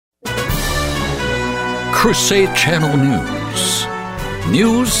CRUSADE Channel News.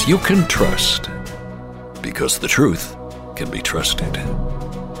 News you can trust, because the truth can be trusted.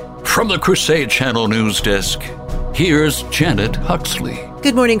 From the CRUSADE Channel News Desk, here's Janet Huxley.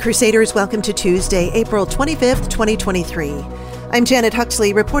 Good morning, Crusaders. Welcome to Tuesday, April 25th, 2023. I'm Janet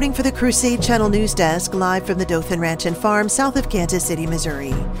Huxley, reporting for the CRUSADE Channel News Desk, live from the Dothan Ranch and Farm, south of Kansas City,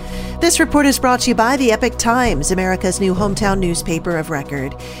 Missouri. This report is brought to you by the Epoch Times, America's new hometown newspaper of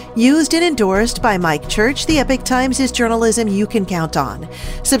record. Used and endorsed by Mike Church, the Epoch Times is journalism you can count on.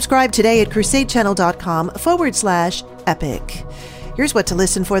 Subscribe today at crusadechannel.com/epic. Here's what to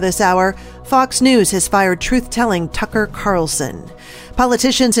listen for this hour. Fox News has fired truth-telling Tucker Carlson.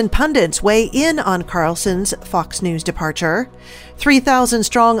 Politicians and pundits weigh in on Carlson's Fox News departure.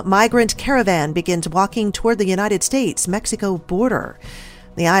 3,000-strong migrant caravan begins walking toward the United States-Mexico border.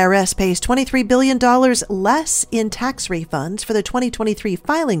 The IRS pays $23 billion less in tax refunds for the 2023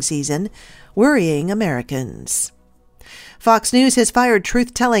 filing season, worrying Americans. Fox News has fired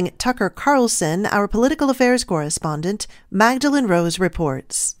truth-telling Tucker Carlson. Our political affairs correspondent, Magdalene Rose,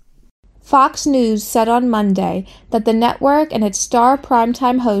 reports. Fox News said on Monday that the network and its star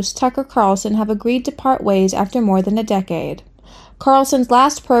primetime host Tucker Carlson have agreed to part ways after more than a decade. Carlson's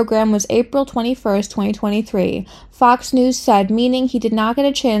last program was April 21, 2023, Fox News said, meaning he did not get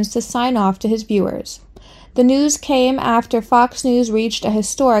a chance to sign off to his viewers. The news came after Fox News reached a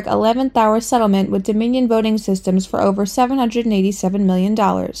historic 11th-hour settlement with Dominion Voting Systems for over $787 million.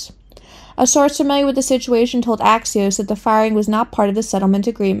 A source familiar with the situation told Axios that the firing was not part of the settlement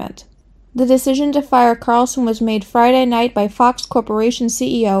agreement. The decision to fire Carlson was made Friday night by Fox Corporation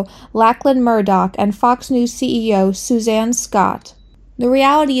CEO Lachlan Murdoch and Fox News CEO Suzanne Scott. The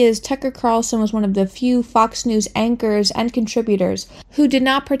reality is Tucker Carlson was one of the few Fox News anchors and contributors who did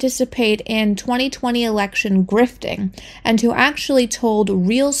not participate in 2020 election grifting and who actually told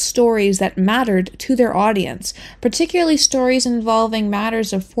real stories that mattered to their audience, particularly stories involving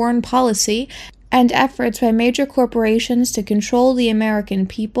matters of foreign policy and efforts by major corporations to control the American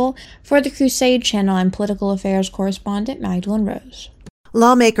people. For the CRUSADE Channel, I'm political affairs correspondent Magdalene Rose.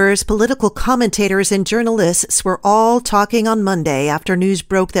 Lawmakers, political commentators, and journalists were all talking on Monday after news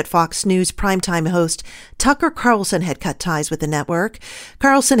broke that Fox News primetime host Tucker Carlson had cut ties with the network.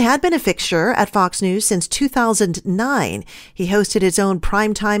 Carlson had been a fixture at Fox News since 2009. He hosted his own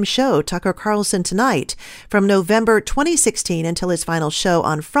primetime show, Tucker Carlson Tonight, from November 2016 until his final show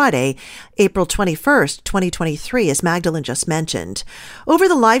on Friday, April 21st, 2023, as Magdalene just mentioned. Over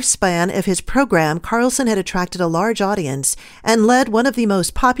the lifespan of his program, Carlson had attracted a large audience and led one of the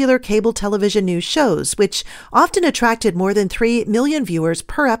most popular cable television news shows, which often attracted more than 3 million viewers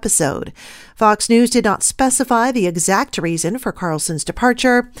per episode. Fox News did not specify the exact reason for Carlson's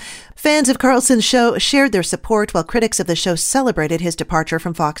departure. Fans of Carlson's show shared their support, while critics of the show celebrated his departure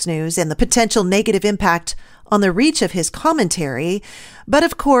from Fox News and the potential negative impact on the reach of his commentary. But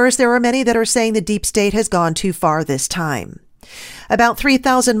of course, there are many that are saying the deep state has gone too far this time. About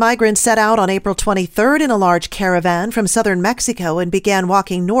 3,000 migrants set out on April 23rd in a large caravan from southern Mexico and began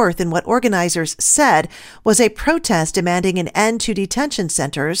walking north in what organizers said was a protest demanding an end to detention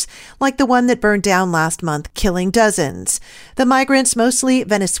centers like the one that burned down last month, killing dozens. The migrants, mostly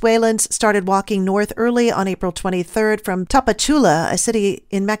Venezuelans, started walking north early on April 23rd from Tapachula, a city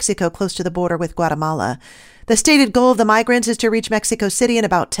in Mexico close to the border with Guatemala. The stated goal of the migrants is to reach Mexico City in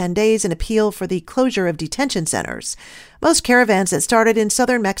about 10 days and appeal for the closure of detention centers. Most caravans that started in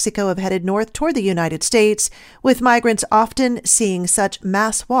southern Mexico have headed north toward the United States, with migrants often seeing such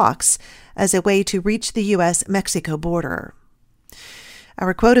mass walks as a way to reach the U.S.-Mexico border.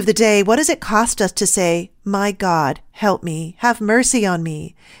 Our quote of the day: what does it cost us to say, "My God, help me, have mercy on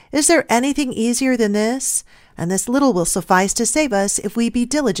me"? Is there anything easier than this? And this little will suffice to save us if we be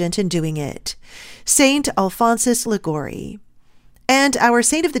diligent in doing it. Saint Alphonsus Liguori. And our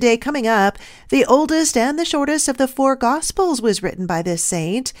saint of the day coming up, the oldest and the shortest of the 4 Gospels was written by this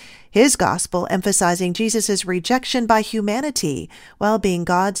saint. His gospel emphasizing Jesus' rejection by humanity while being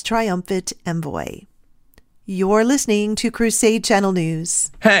God's triumphant envoy. You're listening to CRUSADE Channel News.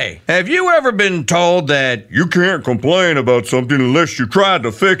 Hey, have you ever been told that you can't complain about something unless you tried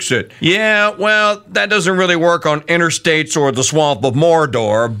to fix it? Yeah, well, that doesn't really work on interstates or the swamp of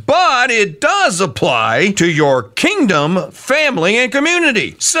Mordor, but it does apply to your kingdom, family, and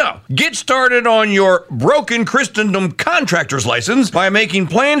community. So, get started on your Broken Christendom Contractor's License by making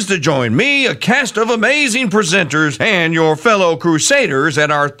plans to join me, a cast of amazing presenters, and your fellow Crusaders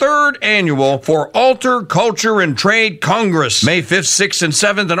at our 3rd annual For Altar Culture Agriculture and Trade Congress, May 5th, 6th, and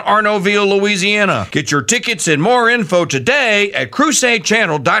 7th in Arnaudville, Louisiana. Get your tickets and more info today at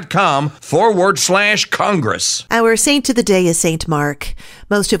crusadechannel.com/Congress. Our saint of the day is Saint Mark.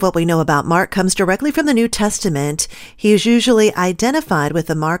 Most of what we know about Mark comes directly from the New Testament. He is usually identified with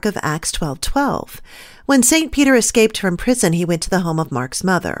the mark of Acts 12:12. When St. Peter escaped from prison, he went to the home of Mark's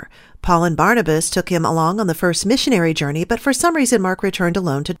mother. Paul and Barnabas took him along on the first missionary journey, but for some reason Mark returned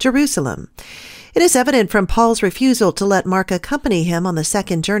alone to Jerusalem. It is evident from Paul's refusal to let Mark accompany him on the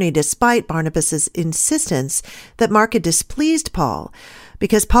second journey, despite Barnabas' insistence, that Mark had displeased Paul.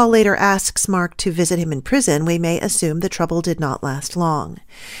 Because Paul later asks Mark to visit him in prison, we may assume the trouble did not last long.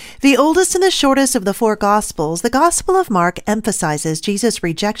 The oldest and the shortest of the four Gospels, the Gospel of Mark emphasizes Jesus'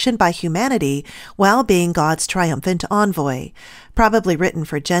 rejection by humanity while being God's triumphant envoy. Probably written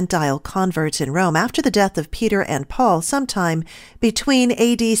for Gentile converts in Rome after the death of Peter and Paul sometime between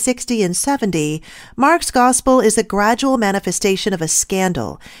AD 60 and 70, Mark's Gospel is a gradual manifestation of a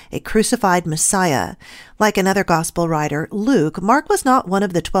scandal, a crucified Messiah. Like another Gospel writer, Luke, Mark was not one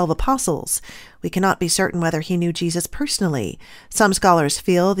of the 12 apostles. We cannot be certain whether he knew Jesus personally. Some scholars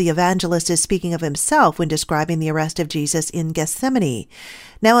feel the evangelist is speaking of himself when describing the arrest of Jesus in Gethsemane.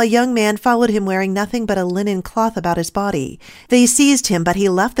 Now a young man followed him wearing nothing but a linen cloth about his body. They seized him, but he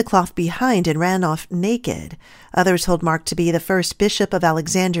left the cloth behind and ran off naked. Others hold Mark to be the first bishop of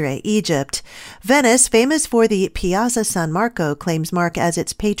Alexandria, Egypt. Venice, famous for the Piazza San Marco, claims Mark as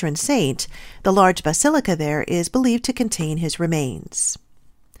its patron saint. The large basilica there is believed to contain his remains.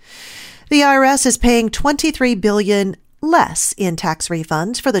 The IRS is paying $23 billion less in tax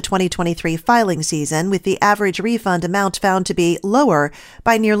refunds for the 2023 filing season, with the average refund amount found to be lower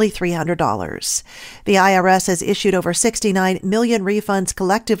by nearly $300. The IRS has issued over 69 million refunds,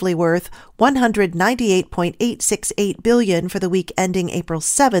 collectively worth $198.868 billion for the week ending April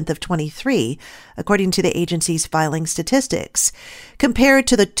 7th of 23, according to the agency's filing statistics. Compared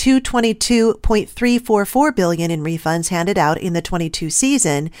to the $222.344 billion in refunds handed out in the 22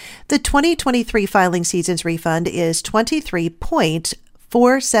 season, the 2023 filing season's refund is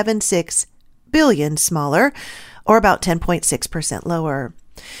 $23.476 billion smaller, or about 10.6% lower.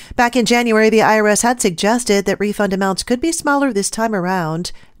 Back in January, the IRS had suggested that refund amounts could be smaller this time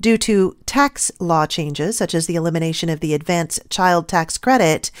around due to tax law changes, such as the elimination of the advanced child tax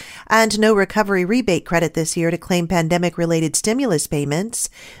credit and no recovery rebate credit this year to claim pandemic-related stimulus payments.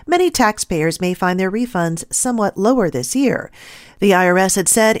 Many taxpayers may find their refunds somewhat lower this year, the IRS had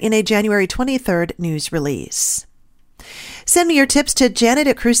said in a January 23rd news release. Send me your tips to Janet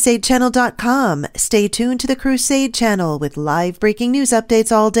at CrusadeChannel.com. Stay tuned to the Crusade Channel with live breaking news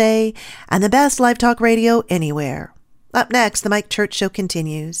updates all day and the best live talk radio anywhere. Up next, the Mike Church Show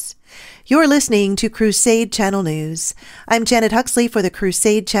continues. You're listening to Crusade Channel News. I'm Janet Huxley for the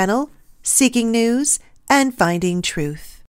Crusade Channel, seeking news and finding truth.